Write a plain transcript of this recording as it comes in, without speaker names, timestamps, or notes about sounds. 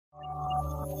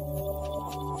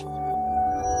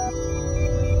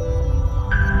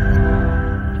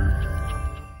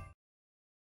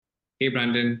Hey,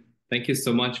 Branden. Thank you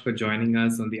so much for joining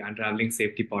us on the Unraveling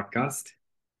Safety Podcast.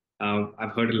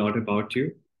 I've heard a lot about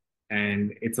you,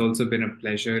 and it's also been a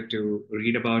pleasure to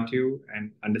read about you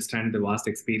and understand the vast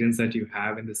experience that you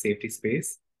have in the safety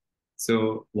space.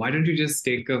 So, why don't you just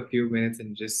take a few minutes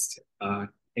and just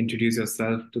introduce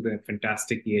yourself to the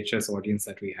fantastic EHS audience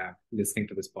that we have listening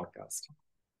to this podcast?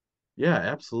 Yeah,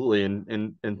 absolutely.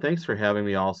 And thanks for having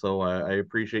me also. I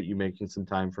appreciate you making some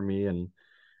time for me and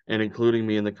including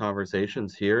me in the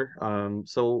conversations here.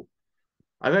 So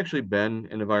I've actually been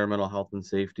in environmental health and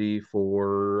safety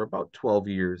for about 12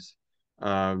 years.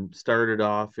 Started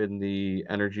off in the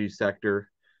energy sector.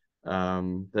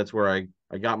 That's where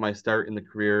I got my start in the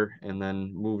career and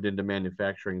then moved into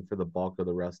manufacturing for the bulk of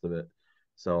the rest of it.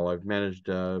 So I've managed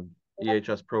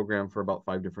EHS program for about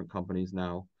five different companies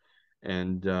now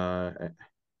and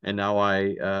now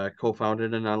I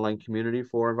co-founded an online community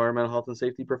for environmental health and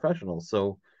safety professionals.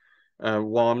 So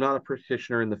while I'm not a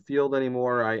practitioner in the field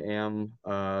anymore, I am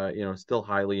still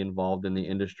highly involved in the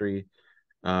industry,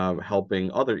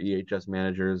 helping other EHS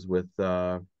managers with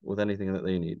anything that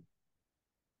they need.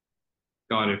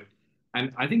 Got it.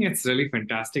 And I think it's really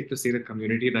fantastic to see the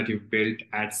community that you've built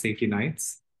at Safety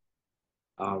Nights.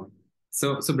 Um,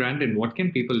 so Branden, what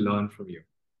can people learn from you?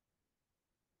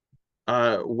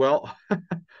 Well,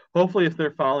 hopefully, if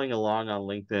they're following along on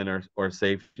LinkedIn or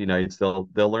Safety Nights, they'll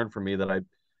learn from me that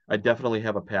I definitely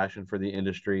have a passion for the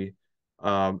industry,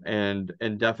 and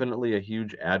definitely a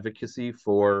huge advocacy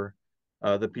for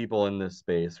the people in this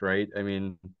space. Right? I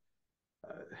mean,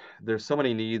 uh, there's so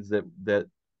many needs that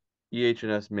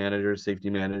EH&S managers, safety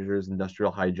managers,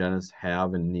 industrial hygienists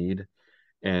have and need,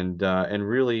 and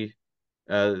really,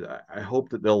 I hope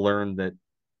that they'll learn that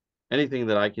anything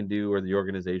that I can do or the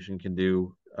organization can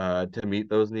do to meet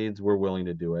those needs, we're willing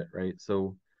to do it, right?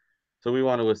 So we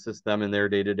want to assist them in their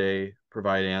day to day,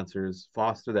 provide answers,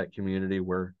 foster that community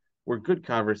where good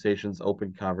conversations,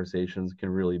 open conversations can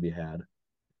really be had.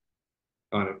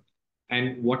 Got it.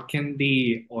 And what can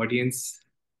the audience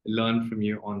learn from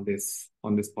you on this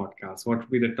podcast? What would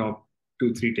be the top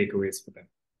two, three takeaways for them?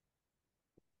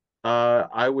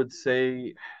 I would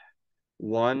say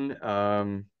one,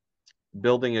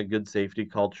 building a good safety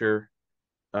culture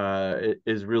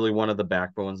is really one of the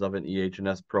backbones of an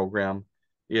EH&S program.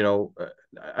 You know,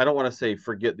 I don't want to say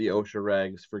forget the OSHA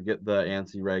regs, forget the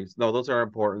ANSI regs. No, those are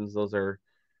important. Those are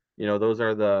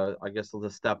the, I guess, the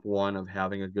step one of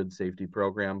having a good safety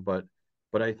program. But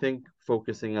I think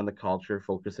focusing on the culture,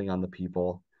 focusing on the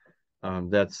people,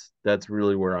 that's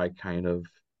really where I kind of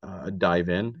dive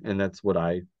in, and that's what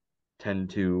I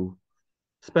tend to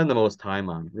spend the most time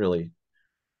on, really.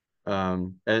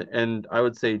 And I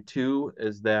would say two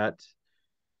is that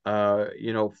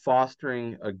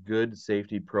fostering a good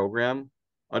safety program,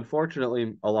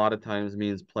 unfortunately, a lot of times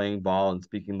means playing ball and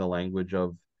speaking the language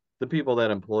of the people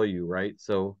that employ you, right?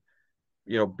 So,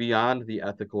 beyond the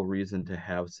ethical reason to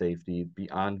have safety,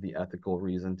 beyond the ethical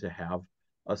reason to have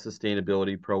a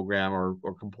sustainability program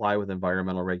or comply with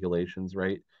environmental regulations,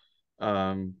 right?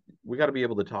 We got to be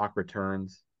able to talk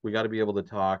returns. We got to be able to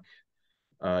talk,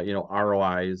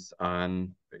 ROIs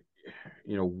on,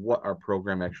 what our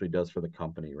program actually does for the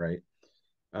company, right?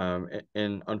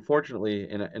 And unfortunately,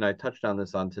 and I touched on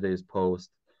this on today's post,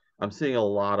 I'm seeing a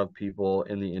lot of people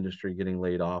in the industry getting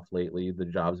laid off lately, the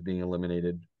jobs being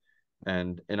eliminated.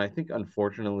 And I think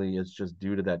unfortunately it's just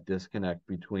due to that disconnect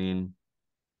between,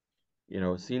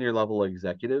 senior level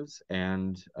executives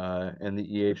and the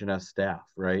EH&S staff,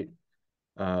 right?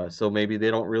 So maybe they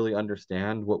don't really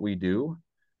understand what we do.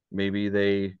 Maybe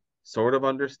they sort of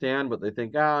understand, but they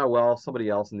think, well, somebody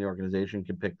else in the organization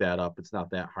can pick that up. It's not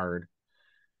that hard.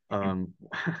 Mhm. Um,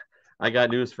 I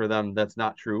got news for them. That's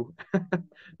not true.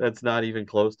 That's not even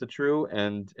close to true.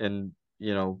 And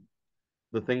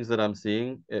the things that I'm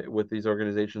seeing with these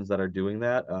organizations that are doing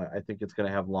that, I think it's going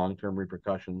to have long-term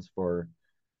repercussions for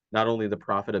not only the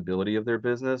profitability of their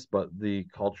business, but the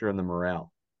culture and the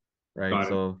morale, right? Got it.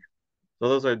 So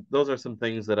those are some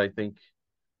things that I think,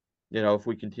 if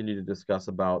we continue to discuss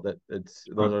about that, those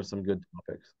Got are some good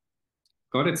topics.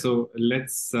 got it. So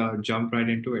let's jump right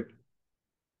into it.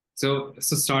 So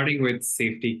starting with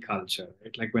safety culture,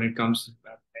 right? Like when it comes to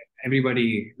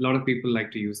everybody, a lot of people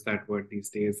like to use that word these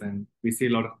days, and we see a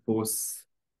lot of posts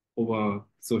over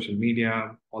social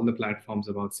media, all the platforms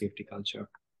about safety culture.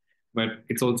 But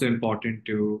it's also important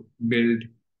to build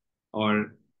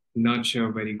or nurture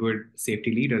very good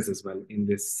safety leaders as well in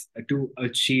this to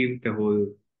achieve the whole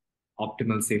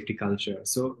optimal safety culture.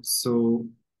 So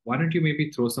why don't you maybe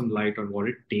throw some light on what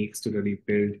it takes to really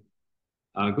build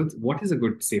a good, what is a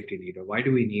good safety leader? Why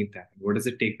do we need that? What does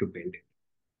it take to build it?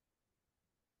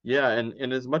 Yeah,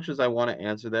 and as much as I want to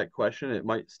answer that question, it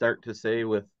might start to say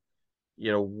with,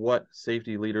 what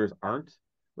safety leaders aren't,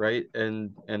 right?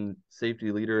 And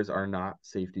safety leaders are not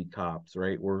safety cops,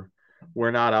 right?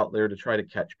 We're not out there to try to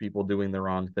catch people doing the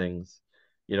wrong things.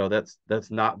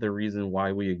 That's not the reason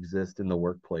why we exist in the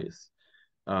workplace.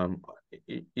 Um,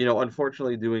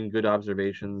 Unfortunately, doing good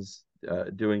observations,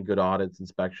 doing good audits,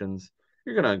 inspections,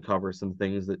 you're going to uncover some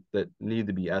things that need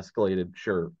to be escalated,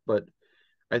 sure. But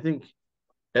I think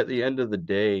at the end of the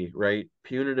day, right,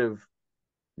 punitive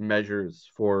measures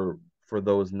for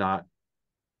those not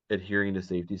adhering to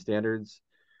safety standards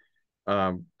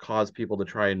cause people to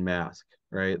try and mask,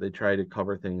 right? They try to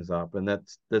cover things up, and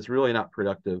that's really not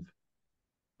productive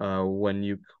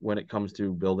when it comes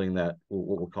to building that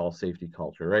what we'll call safety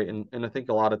culture, right? And I think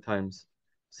a lot of times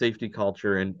safety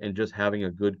culture and just having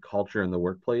a good culture in the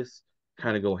workplace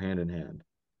kind of go hand in hand.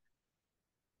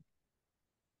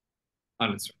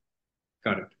 Understood.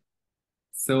 Got it.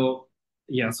 So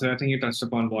yeah, so I think you touched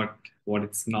upon what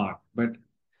it's not, but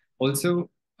also,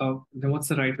 then what's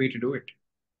the right way to do it?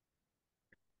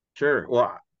 Sure.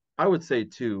 Well, I would say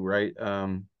too, right?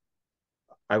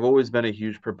 I've always been a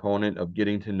huge proponent of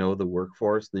getting to know the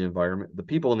workforce, the environment, the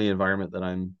people in the environment that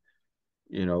I'm,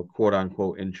 quote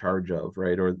unquote, in charge of,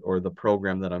 right? Or the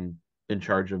program that I'm in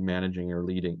charge of managing or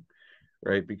leading,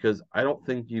 right? Because I don't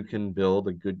think you can build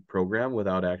a good program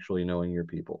without actually knowing your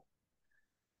people.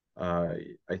 Uh,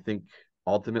 I think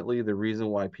ultimately the reason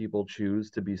why people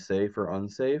choose to be safe or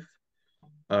unsafe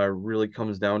really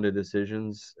comes down to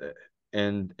decisions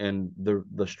and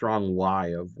the strong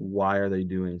why of why are they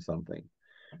doing something,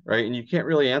 right? And you can't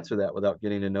really answer that without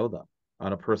getting to know them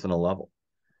on a personal level,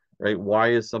 right? Why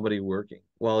is somebody working?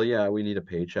 Well, yeah, we need a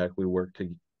paycheck. We work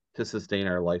to sustain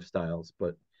our lifestyles,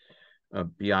 but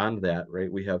beyond that,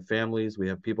 right? We have families, we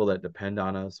have people that depend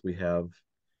on us, we have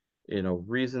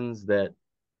reasons that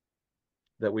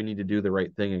we need to do the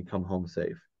right thing and come home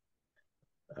safe.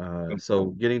 So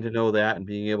getting to know that and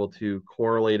being able to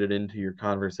correlate it into your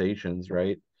conversations,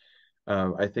 right?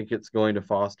 I think it's going to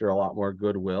foster a lot more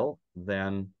goodwill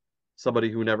than somebody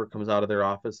who never comes out of their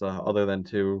office other than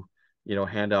to,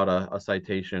 hand out a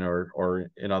citation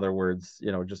or in other words,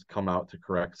 just come out to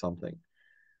correct something,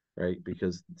 right?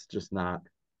 Because it's just not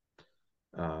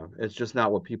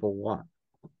what people want.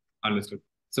 Understood.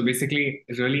 So basically,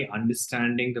 really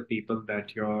understanding the people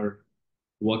that you're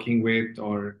working with,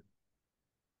 or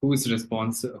whose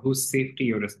safety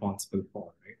you're responsible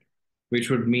for, right? Which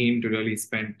would mean to really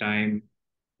spend time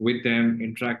with them,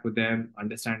 interact with them,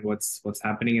 understand what's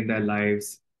happening in their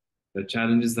lives, the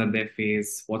challenges that they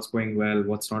face, what's going well,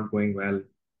 what's not going well,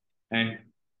 and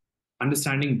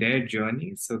understanding their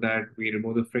journey so that we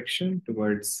remove the friction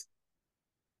towards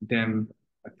them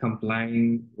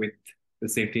complying with the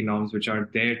safety norms which are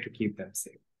there to keep them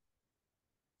safe.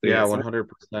 So Yeah, yes, 100%.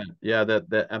 Yeah, that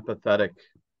empathetic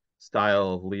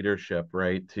style of leadership,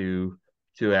 right? To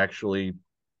actually,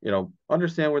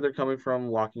 understand where they're coming from,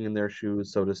 walking in their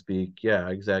shoes, so to speak. Yeah,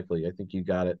 exactly. I think you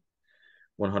got it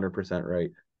 100%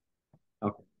 right.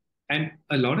 okay. And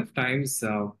a lot of times,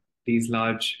 these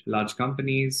large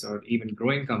companies or even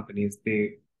growing companies,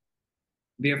 they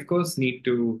of course need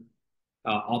to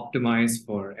optimize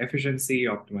for efficiency,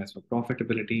 optimize for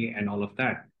profitability, and all of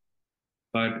that.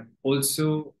 But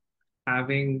also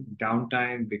having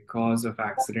downtime because of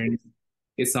accidents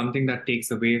is something that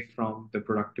takes away from the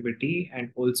productivity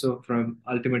and also from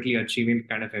ultimately achieving the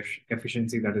kind of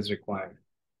efficiency that is required.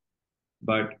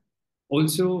 But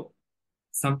also,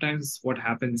 sometimes what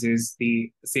happens is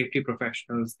the safety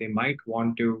professionals, they might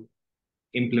want to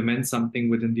implement something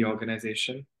within the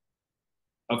organization.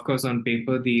 Of course, on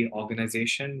paper, the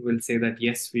organization will say that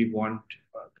yes, we want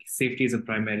safety is a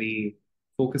primary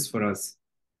focus for us.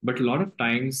 But a lot of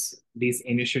times, these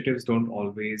initiatives don't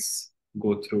always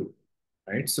go through,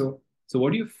 right? So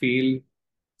what do you feel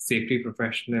safety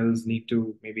professionals need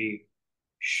to maybe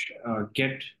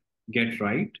get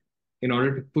right in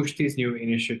order to push these new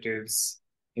initiatives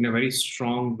in a very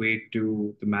strong way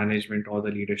to the management or the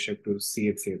leadership to see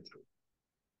it sail through?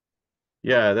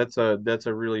 Yeah, that's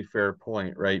a really fair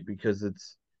point, right? Because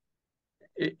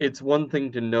it's one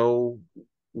thing to know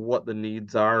what the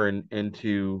needs are and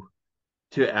to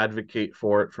advocate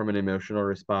for it from an emotional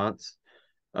response.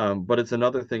 But it's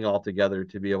another thing altogether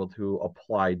to be able to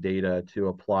apply data, to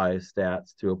apply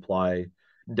stats, to apply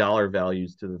dollar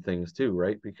values to the things too,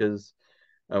 right? Because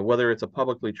whether it's a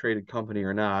publicly traded company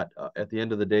or not, at the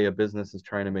end of the day, a business is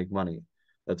trying to make money.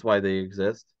 That's why they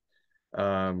exist.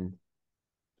 Um,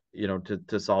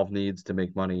 to solve needs, to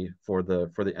make money for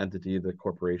the entity, the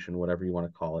corporation, whatever you want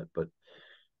to call it. But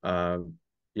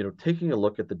taking a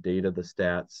look at the data, the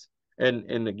stats,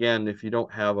 And again, if you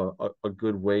don't have a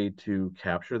good way to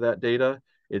capture that data,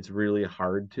 it's really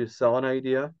hard to sell an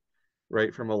idea,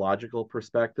 right, from a logical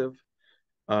perspective.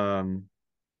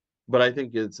 But I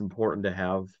think it's important to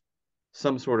have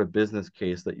some sort of business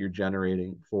case that you're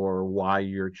generating for why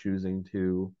you're choosing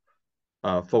to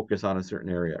focus on a certain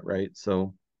area, right?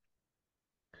 So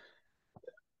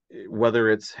whether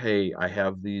it's, hey, I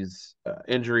have these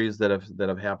injuries that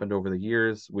have happened over the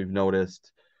years, we've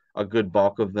noticed a good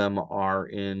bulk of them are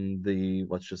in the,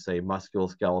 let's just say,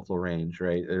 musculoskeletal range,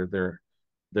 right? They're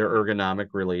ergonomic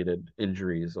related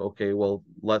injuries. Okay, well,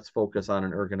 let's focus on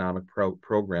an ergonomic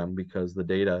program because the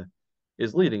data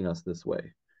is leading us this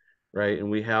way, right? And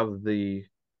we have the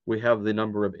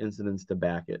number of incidents to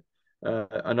back it.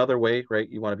 Another way, right?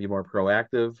 You want to be more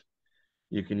proactive.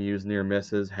 You can use near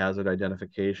misses, hazard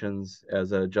identifications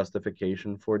as a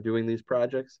justification for doing these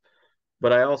projects.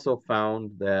 But I also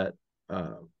found that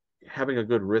having a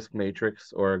good risk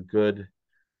matrix or a good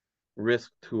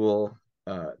risk tool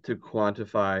to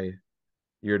quantify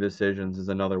your decisions is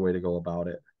another way to go about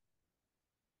it.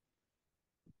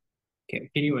 Can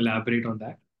you elaborate on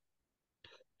that?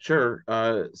 Sure.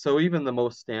 So even the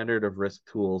most standard of risk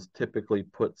tools typically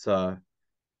puts a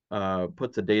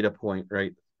data point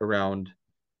right around.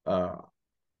 Uh,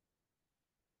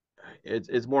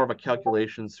 it's more of a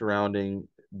calculation surrounding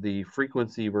the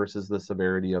frequency versus the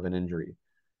severity of an injury,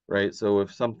 right? So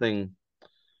if something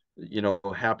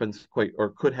happens quite or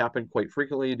could happen quite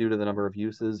frequently due to the number of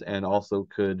uses and also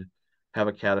could have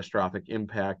a catastrophic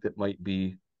impact, it might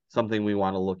be something we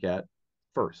want to look at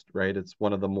first, right? It's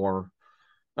one of the more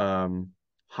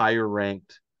higher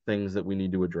ranked things that we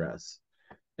need to address.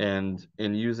 And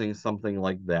in using something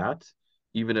like that,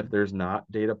 even if there's not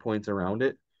data points around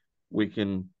it, we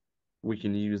can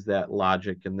use that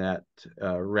logic and that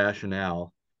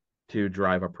rationale to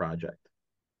drive a project.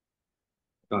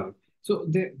 Got it. So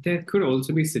there could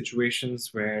also be situations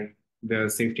where the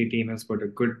safety team has put a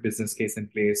good business case in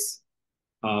place,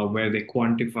 where they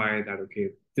quantify that, okay,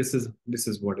 this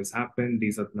is what has happened.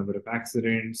 These are the number of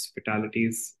accidents,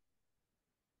 fatalities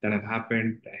that have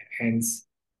happened. Hence,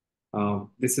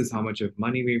 this is how much of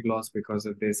money we've lost because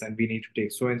of this, and we need to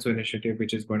take so and so initiative,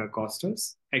 which is going to cost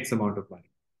us X amount of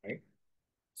money, right?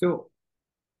 So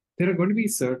there are going to be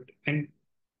certain, and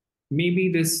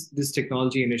maybe this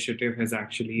technology initiative has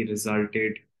actually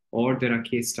resulted, or there are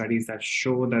case studies that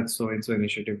show that so and so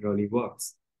initiative really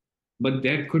works. But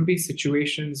there could be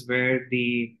situations where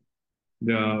the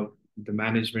the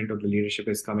management or the leadership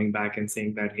is coming back and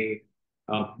saying that, hey,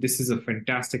 this is a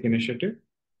fantastic initiative,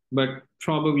 but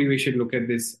probably we should look at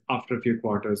this after a few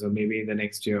quarters or maybe in the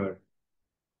next year,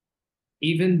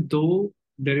 even though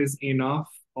there is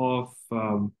enough of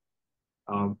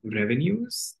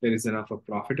revenues, there is enough of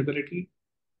profitability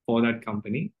for that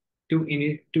company to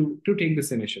take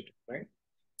this initiative, right?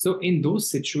 So in those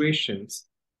situations,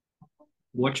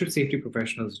 what should safety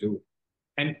professionals do?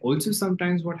 And also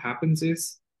sometimes what happens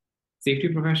is safety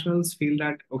professionals feel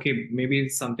that, okay, maybe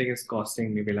something is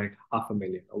costing maybe like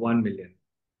 500,000 or 1 million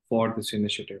for this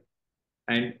initiative.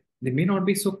 And they may not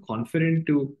be so confident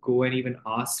to go and even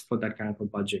ask for that kind of a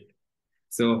budget.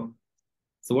 So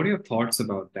what are your thoughts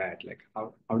about that? Like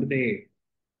how do they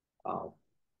uh,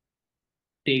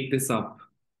 take this up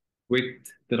with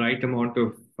the right amount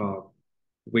of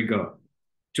vigor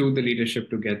to the leadership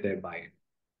to get their buy-in?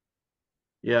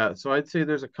 Yeah, so I'd say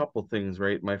there's a couple things,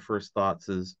 right? My first thoughts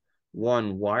is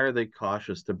one, why are they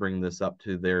cautious to bring this up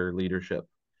to their leadership,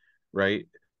 right?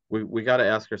 We got to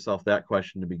ask ourselves that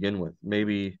question to begin with.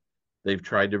 Maybe they've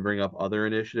tried to bring up other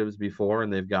initiatives before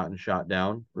and they've gotten shot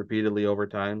down repeatedly over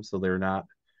time, so they're not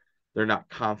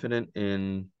confident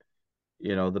in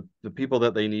the people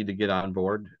that they need to get on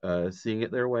board seeing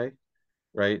it their way,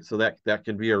 right? So that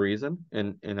could be a reason,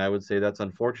 and I would say that's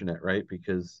unfortunate, right?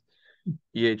 Because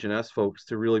EH&S folks,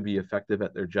 to really be effective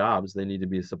at their jobs, they need to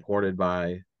be supported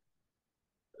by,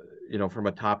 from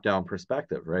a top-down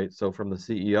perspective, right? So from the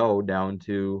CEO down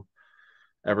to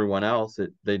everyone else,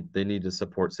 they need to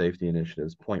support safety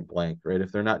initiatives point blank, right?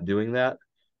 If they're not doing that,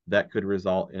 that could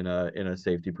result in a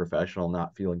safety professional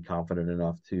not feeling confident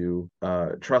enough to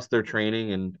trust their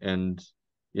training and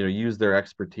use their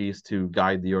expertise to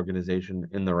guide the organization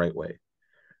in the right way,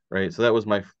 right? So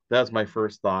that's my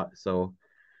first thought. So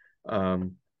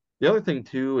the other thing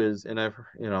too is, and I've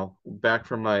back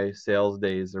from my sales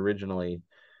days originally,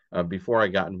 before I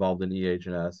got involved in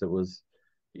EH&S, it was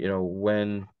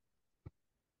when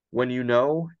and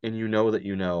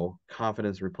that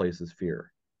confidence replaces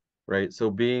fear, right?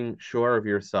 So being sure of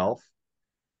yourself,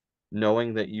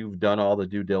 knowing that you've done all the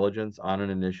due diligence on an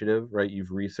initiative, right?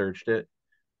 You've researched it,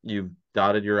 you've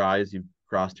dotted your I's, you've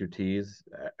crossed your T's,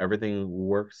 everything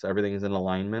works, everything is in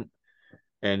alignment,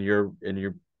 and you're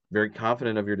very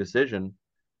confident of your decision,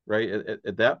 right?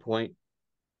 At that point,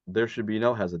 there should be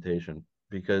no hesitation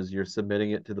because you're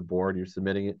submitting it to the board, you're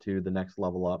submitting it to the next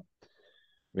level up,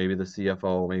 maybe the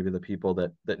CFO, maybe the people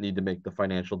that need to make the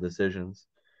financial decisions.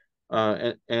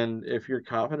 And if you're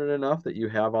confident enough that you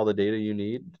have all the data you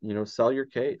need, sell your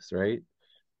case, right?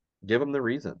 Give them the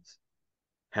reasons.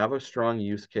 Have a strong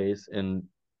use case, and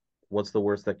what's the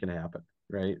worst that can happen,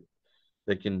 right?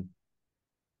 They can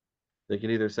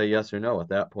either say yes or no. At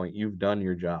that point, you've done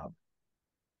your job.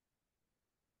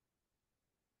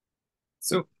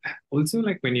 So also,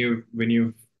 like when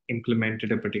you've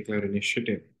implemented a particular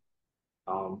initiative,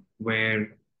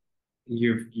 where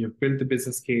you've built the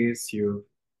business case, you've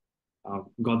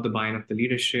got the buy-in of the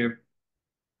leadership.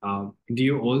 Do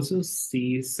you also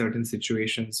see certain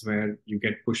situations where you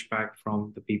get pushback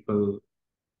from the people,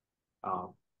 uh,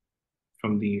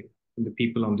 from the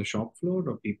people on the shop floor,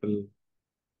 or people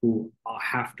who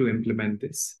have to implement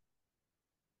this?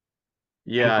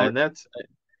 And Yeah, how? and that's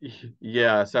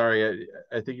yeah, sorry.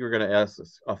 I think you were going to ask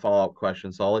a follow-up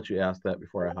question, so I'll let you ask that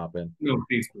before I hop in. No,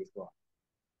 please go on.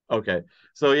 Okay.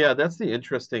 So yeah, that's the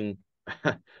interesting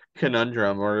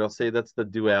conundrum, or I'll say that's the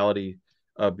duality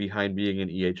behind being an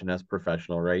EH&S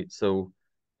professional, right? So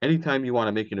anytime you want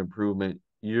to make an improvement,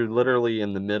 you're literally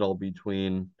in the middle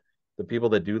between the people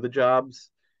that do the jobs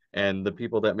and the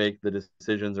people that make the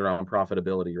decisions around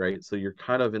profitability, right? So you're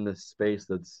kind of in this space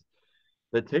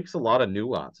that takes a lot of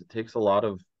nuance. It takes a lot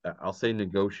of, I'll say,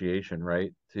 negotiation,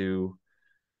 right? To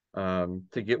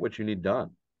get what you need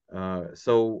done.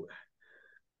 So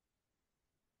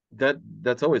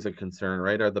that's always a concern,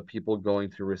 right? Are the people going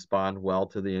to respond well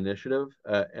to the initiative?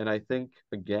 And I think,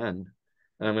 again,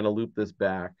 and I'm going to loop this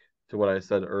back to what I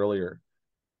said earlier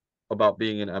about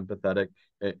being an empathetic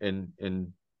and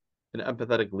an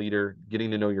empathetic leader,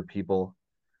 getting to know your people,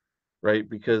 right?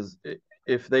 Because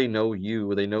if they know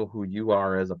you, they know who you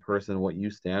are as a person, what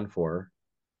you stand for,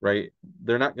 right?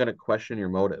 They're not going to question your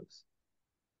motives.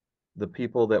 The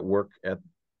people that work at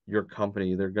your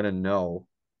company, they're going to know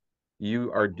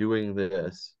you are doing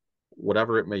this,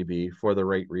 whatever it may be, for the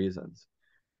right reasons.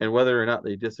 And whether or not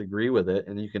they disagree with it,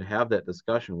 and you can have that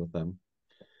discussion with them,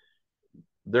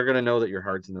 they're going to know that your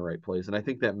heart's in the right place. And I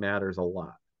think that matters a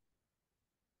lot.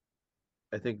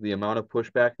 I think the amount of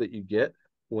pushback that you get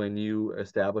when you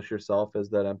establish yourself as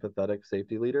that empathetic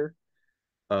safety leader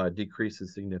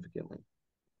decreases significantly.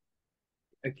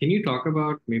 Can you talk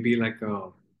about maybe like a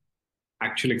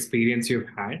actual experience you've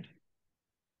had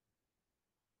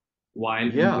while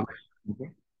Yeah, implementing?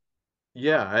 Okay.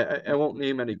 yeah. I won't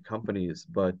name any companies,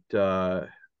 but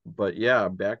yeah,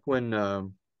 back when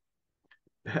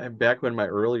my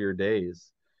earlier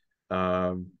days,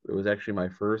 it was actually my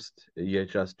first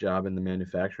EHS job in the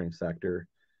manufacturing sector.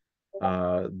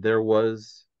 There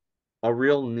was a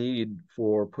real need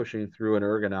for pushing through an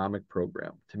ergonomic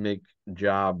program to make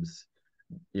jobs,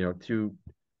 to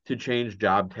change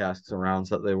job tasks around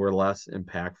so that they were less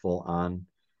impactful on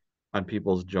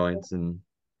people's joints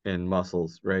and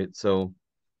muscles, right? So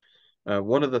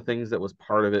one of the things that was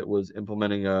part of it was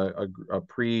implementing a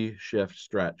pre-shift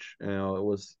stretch. It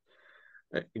was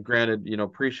granted,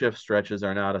 pre-shift stretches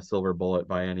are not a silver bullet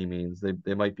by any means.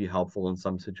 They might be helpful in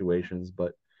some situations,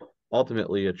 but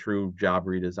ultimately a true job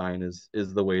redesign is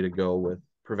the way to go with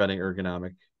preventing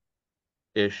ergonomic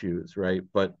issues, right?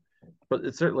 But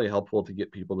it's certainly helpful to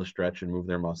get people to stretch and move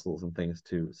their muscles and things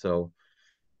too. So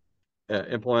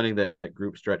implementing that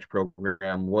group stretch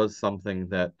program was something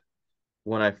that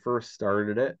when I first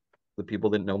started it, the people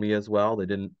didn't know me as well. They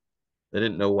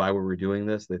didn't know why we were doing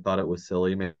this. They thought it was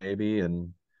silly maybe,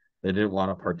 and they didn't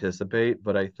want to participate.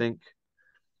 But I think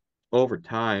over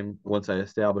time, once I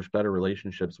established better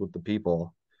relationships with the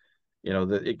people,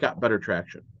 that it got better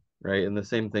traction, right? And the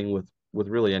same thing with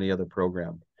really any other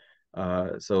program.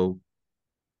 So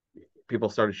people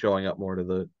started showing up more to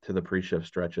the pre-shift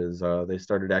stretches. They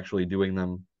started actually doing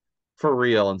them for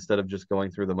real instead of just going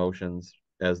through the motions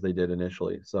as they did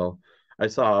initially. So I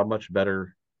saw a much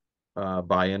better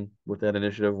buy-in with that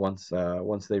initiative once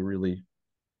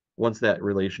that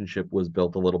relationship was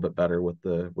built a little bit better with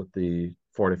the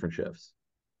 4 different shifts.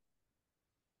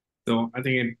 So I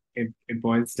think it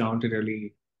boils down to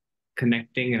really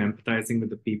connecting and empathizing with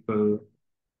the people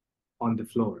on the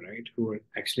floor, right? Who are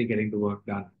actually getting the work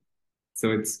done.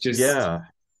 So it's just, Yeah,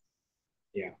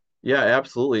 yeah. yeah,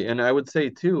 absolutely. And I would say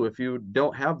too, if you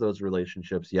don't have those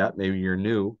relationships yet, maybe you're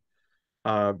new,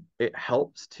 it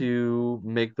helps to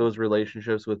make those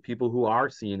relationships with people who are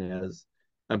seen as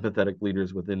empathetic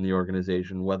leaders within the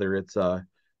organization, whether it's a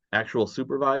actual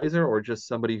supervisor or just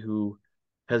somebody who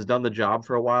has done the job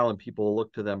for a while, and people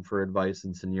look to them for advice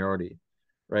and seniority,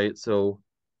 right? So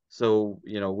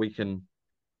we can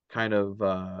kind of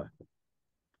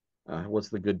what's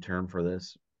the good term for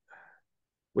this?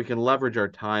 We can leverage our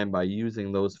time by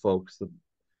using those folks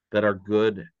that are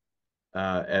good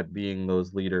at being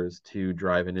those leaders to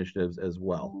drive initiatives as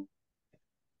well.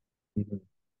 Mhm.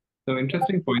 So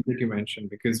interesting point that you mentioned,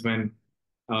 because when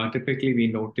typically we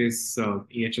notice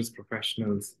EHS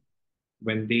professionals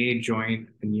when they join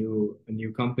a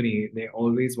new company, they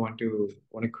always want to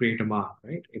create a mark,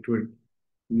 right? It would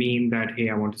mean that, hey,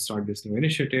 I want to start this new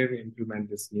initiative,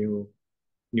 implement this new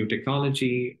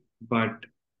technology, but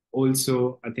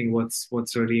also I think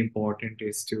what's really important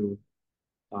is to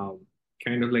um,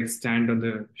 kind of like stand on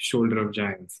the shoulder of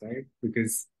giants, right?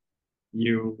 Because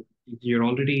you're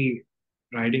already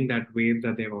riding that wave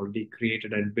that they've already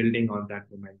created and building on that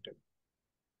momentum.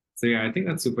 So yeah, I think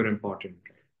that's super important.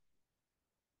 Right?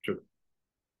 True.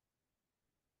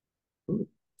 Cool.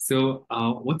 So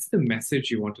what's the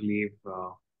message you want to leave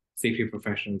safety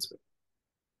professionals with?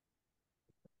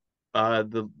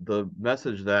 The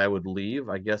message that I would leave,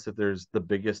 I guess, if there's the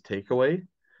biggest takeaway,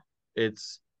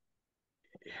 it's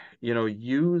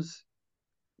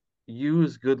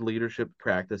use good leadership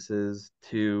practices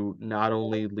to not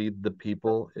only lead the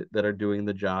people that are doing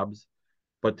the jobs,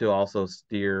 but to also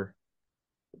steer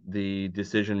the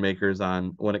decision makers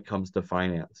on when it comes to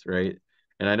finance, right?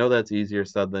 And I know that's easier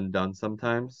said than done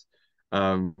sometimes,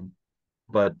 um,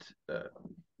 but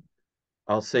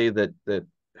I'll say that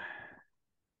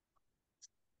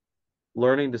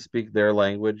learning to speak their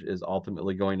language is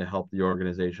ultimately going to help the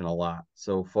organization a lot.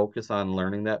 So focus on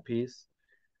learning that piece.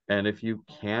 And if you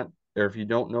can't, or if you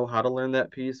don't know how to learn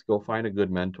that piece, go find a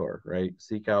good mentor, right?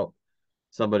 Seek out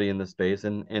somebody in the space.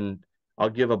 And I'll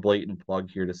give a blatant plug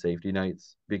here to Safety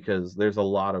Nights, because there's a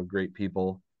lot of great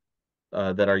people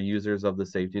that are users of the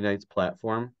Safety Nights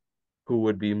platform who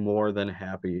would be more than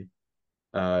happy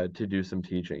to do some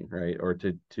teaching, right? Or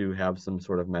to have some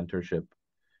sort of mentorship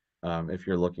if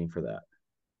you're looking for that.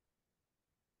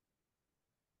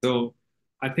 So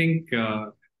I think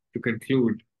to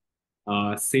conclude,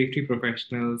 safety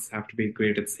professionals have to be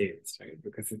great at sales, right?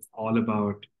 Because it's all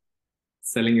about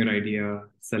selling your idea,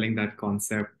 selling that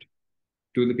concept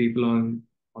to the people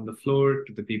on the floor,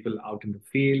 to the people out in the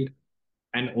field,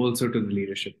 and also to the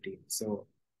leadership team. So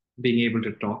being able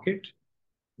to talk it,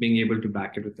 being able to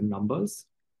back it with the numbers,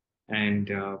 and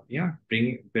yeah,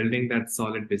 building that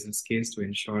solid business case to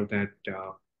ensure that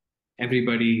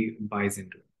everybody buys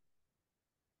into it.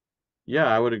 Yeah,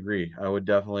 I would agree. I would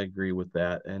definitely agree with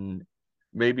that. And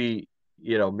maybe,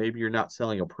 maybe you're not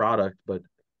selling a product, but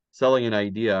selling an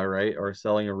idea, right? Or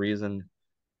selling a reason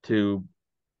to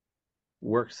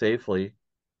work safely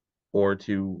or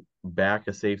to back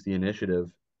a safety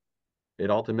initiative.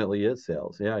 It ultimately is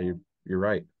sales. Yeah, you're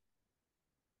right.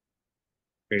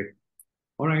 Great.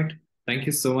 All right. Thank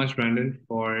you so much, Branden,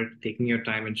 for taking your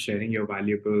time and sharing your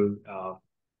valuable uh,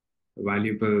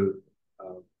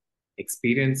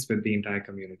 experience with the entire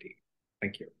community.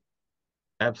 Thank you.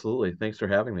 Absolutely. Thanks for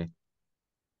having me.